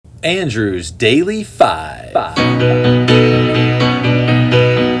Andrew's Daily Five.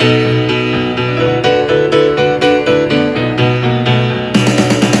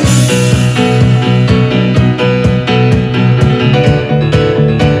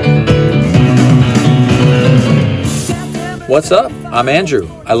 What's up? I'm Andrew.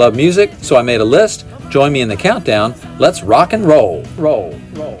 I love music, so I made a list. Join me in the countdown. Let's rock and roll.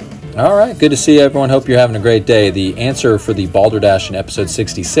 All right, good to see everyone. Hope you're having a great day. The answer for the Balderdash in episode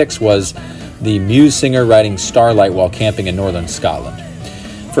 66 was the Muse singer writing Starlight while camping in northern Scotland.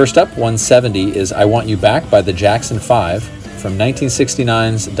 First up, 170 is I Want You Back by the Jackson 5. From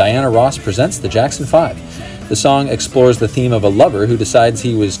 1969's Diana Ross Presents the Jackson 5. The song explores the theme of a lover who decides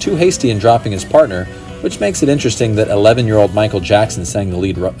he was too hasty in dropping his partner, which makes it interesting that 11-year-old Michael Jackson sang the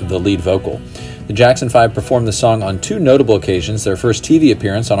lead vocal. The Jackson 5 performed the song on two notable occasions: their first TV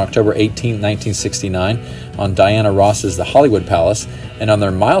appearance on October 18, 1969 on Diana Ross's The Hollywood Palace, and on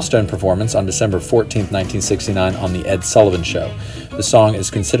their milestone performance on December 14, 1969 on The Ed Sullivan Show. The song is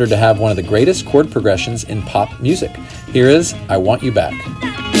considered to have one of the greatest chord progressions in pop music. Here is I Want You Back.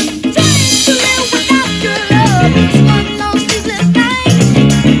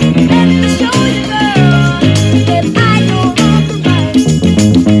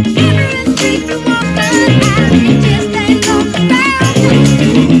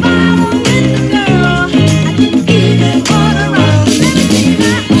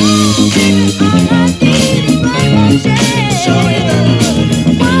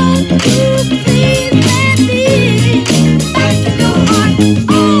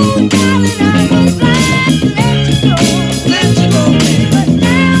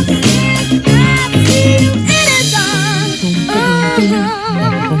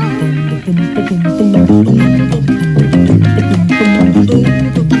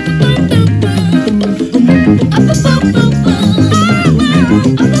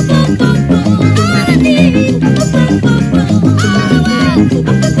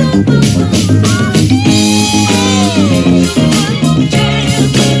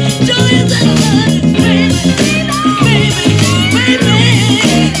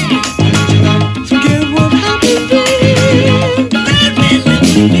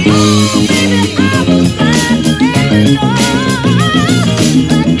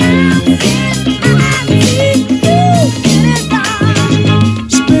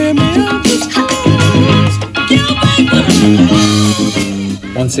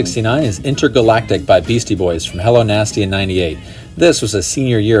 .169 is Intergalactic by Beastie Boys from Hello Nasty in '98. This was a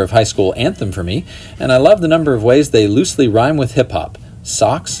senior year of high school anthem for me, and I love the number of ways they loosely rhyme with hip-hop.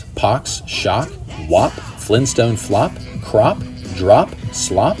 Socks, pox, shock, wop, Flintstone flop, crop, drop,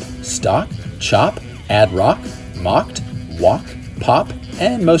 slop, stock, chop, add rock, mocked, walk, pop,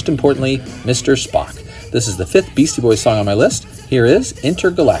 and most importantly, Mr. Spock. This is the fifth Beastie Boys song on my list. Here is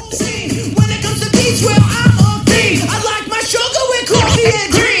Intergalactic. When it comes to beats, well, I'm on beat. I like my sugar with coffee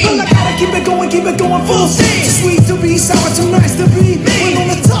and cream. Well, I gotta keep it going full steam. Too sweet to be sour, too nice to be me. When on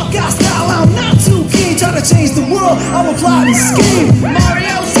the tough guy style, I'm not too keen. Trying to change the world, I'm a plot and scheme.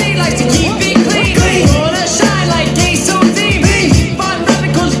 Mario C likes to keep it clean. Wanna shine like Days so deep. Fun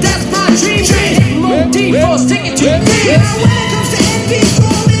rapping cause that's my dream. Motif for sticking to me. Now when it comes to envy,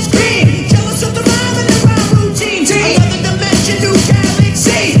 all is green. Jealous of the rhyme and the rhyme routine. Another dimension, new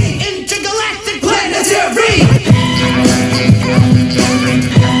galaxy. Intergalactic planetary.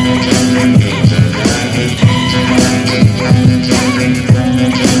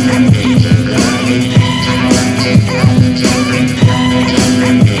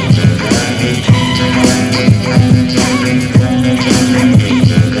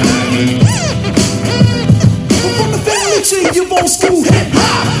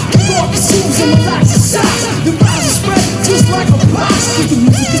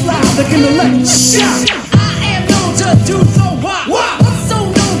 I am known to do the wop. So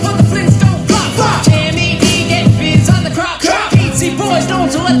known for the Flintstone flop. Jamie D get biz on the crop. Beatsy Boys known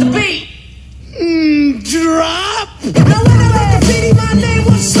to let the beat drop. Now when I let the beat, my name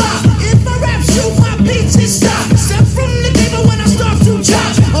was Slop. If I rap, shoot my beats and stop. Step from the table when I start to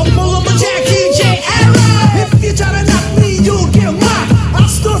chop. I'm pulling my Jackie J era. If you try to knock me, you'll get mocked. I'll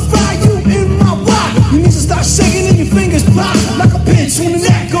stir fry you in my wok. You need to start shaking and your fingers pop like a pinch on the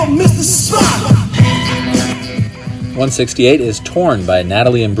neck of Mr. Spock. 168 is Torn by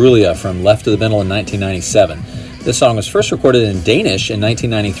Natalie Imbruglia from Left of the Middle in 1997. This song was first recorded in Danish in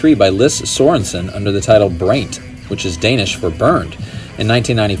 1993 by Lis Sorensen under the title Braint, which is Danish for burned. In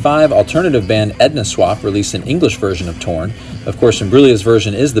 1995, alternative band Edna Swap released an English version of Torn. Of course, Imbruglia's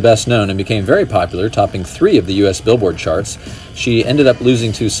version is the best known and became very popular, topping 3 of the U.S. Billboard charts. She ended up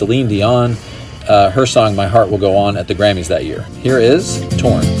losing to Celine Dion, her song My Heart Will Go On at the Grammys that year. Here is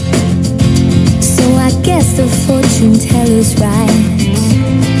Torn. I guess the fortune teller's right.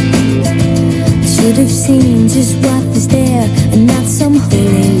 Should have seen just what was there and not some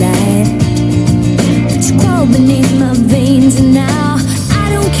holy light. But you crawl beneath my veins and now I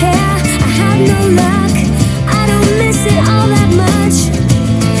don't care, I have no luck. I don't miss it all that much.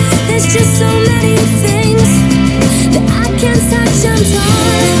 There's just so many things that I can't touch. I'm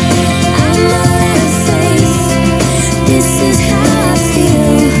torn, I'm all out of faith. This is how I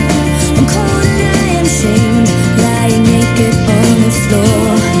feel. I'm cold and I am shamed, lying naked on the floor.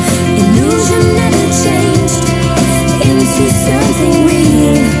 Illusion never changed into something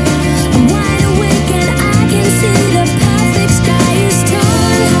real. I'm wide awake and I can see the perfect sky is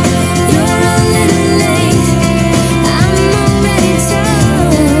torn. You're a little late, I'm already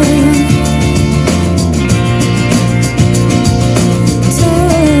torn.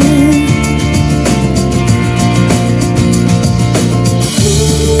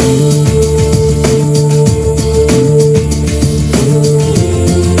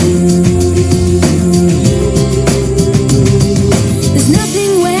 There's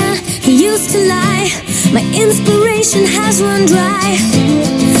nothing where he used to lie. My inspiration has run dry.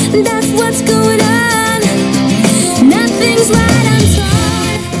 That's what's going on. Nothing's right, I'm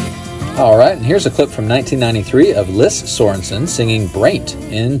torn. All right, and here's a clip from 1993 of Lis Sorensen singing Braint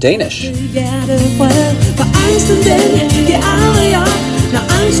in Danish. For angsten den giver aldrig op. Når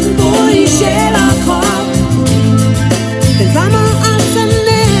angsten bor i sjæl og krop, den flammer op som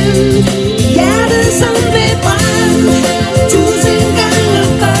nemt. Hjertet som blev brændt 1000 gange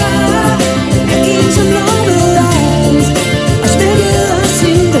før. En som lovede os og smeltede os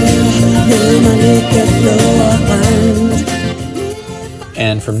indre. Lod mig ligge blå og brændt.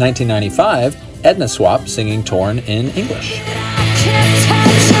 And from 1995, Edna Swap singing Torn in English. Can't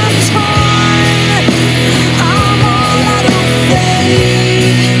touch, I'm torn. I'm all out of faith.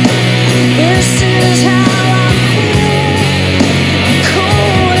 This is how I feel.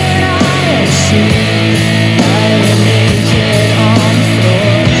 Cold and I am shamed, lying naked on the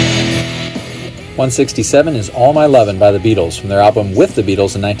floor. 167 is All My Lovin' by the Beatles from their album With the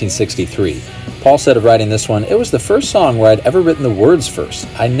Beatles in 1963. Paul said of writing this one, "It was the first song where I'd ever written the words first.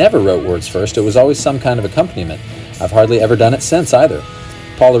 I never wrote words first, it was always some kind of accompaniment. I've hardly ever done it since either."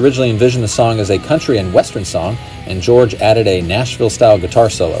 Paul originally envisioned the song as a country and western song, and George added a Nashville-style guitar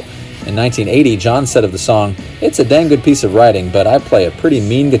solo. In 1980, John said of the song, "It's a dang good piece of writing, but I play a pretty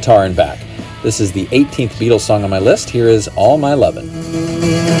mean guitar in back." This is the 18th Beatles song on my list. Here is All My Lovin'.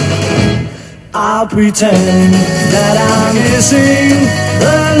 I'll pretend that I'm missing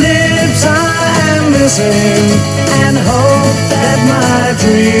the lips I am missing, and hope that my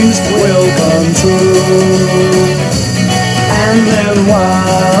dreams will come true. And then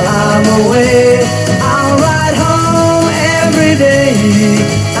while I'm away, I'll ride home every day,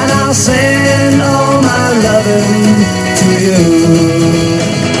 and I'll send all my loving to you.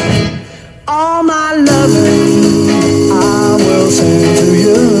 All my loving I will send to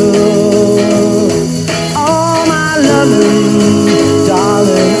you.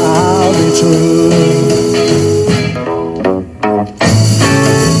 Darling, I'll be true.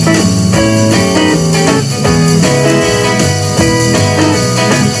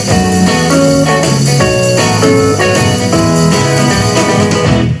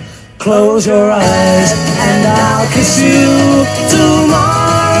 Close your eyes and I'll kiss you.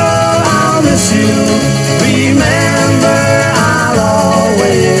 Tomorrow I'll miss you. Remember, I'll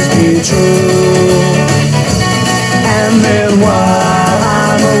always be true. And then while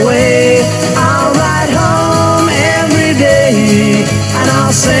I'm away, I'll ride home every day, and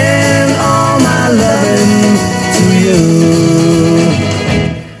I'll send all my loving to you.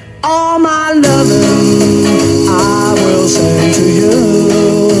 All my loving I will send to you.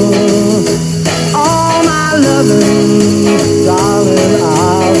 All my loving, darling,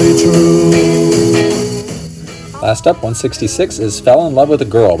 I'll be true. Last up, 166 is Fell in Love with a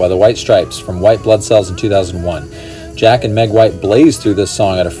Girl by the White Stripes from White Blood Cells in 2001. Jack and Meg White blazed through this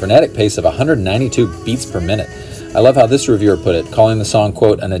song at a frenetic pace of 192 beats per minute. I love how this reviewer put it, calling the song,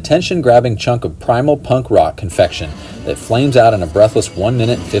 quote, "an attention-grabbing chunk of primal punk rock confection that flames out in a breathless 1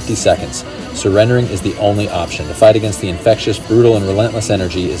 minute and 50 seconds. Surrendering is the only option. To fight against the infectious, brutal, and relentless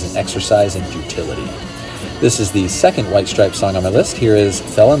energy is an exercise in futility." This is the second White Stripes song on my list. Here is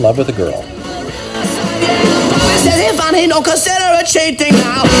Fell in Love with a Girl. Says if I need no consider it cheating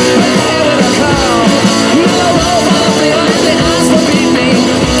now. No rope on me, and the eyes will beat me.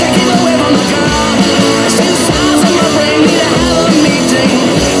 Can't keep away from the girl. Two sides of my brain need to have a meeting.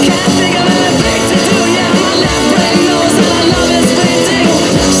 Can't think of anything to do, yeah. My left brain knows that my love is fleeting.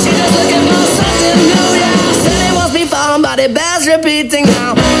 She just looking for something new, yeah. Said it must be found, but it bears repeating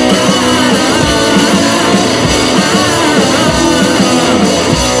now.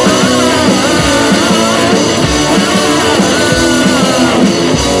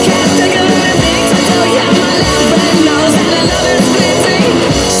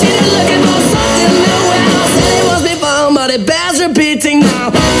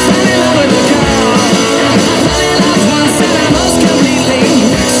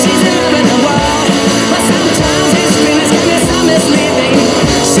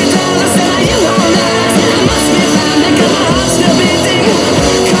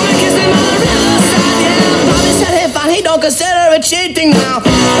 repeating now.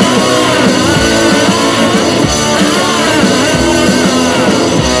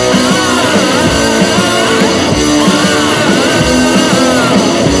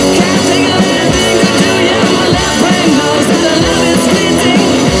 Can't think of anything to do, yeah, my left brain knows that the love is fleeting.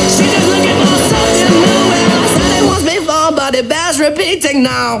 She just looking for something new, and I said it once before, but it bears repeating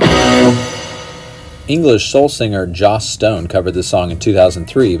now. English soul singer Joss Stone covered this song in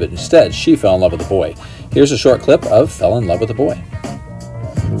 2003, but instead she fell in love with a boy. Here's a short clip of Fell in Love with a Boy.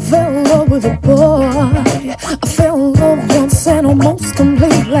 Fell in love with a boy. I fell in love once and almost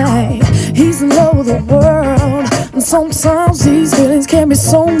completely. He's in love with the world, and sometimes these feelings can be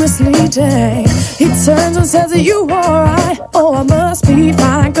so misleading. He turns and says, are you alright? Oh, I must be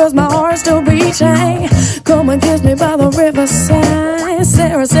fine, cause my heart's still beating. Come and kiss me by the riverside.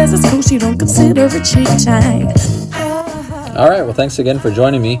 Sarah says it's cool, she don't consider it cheating. All right, well, thanks again for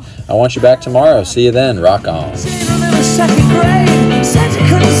joining me. I want you back tomorrow. See you then. Rock on. Said you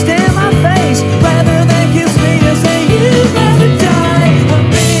couldn't stand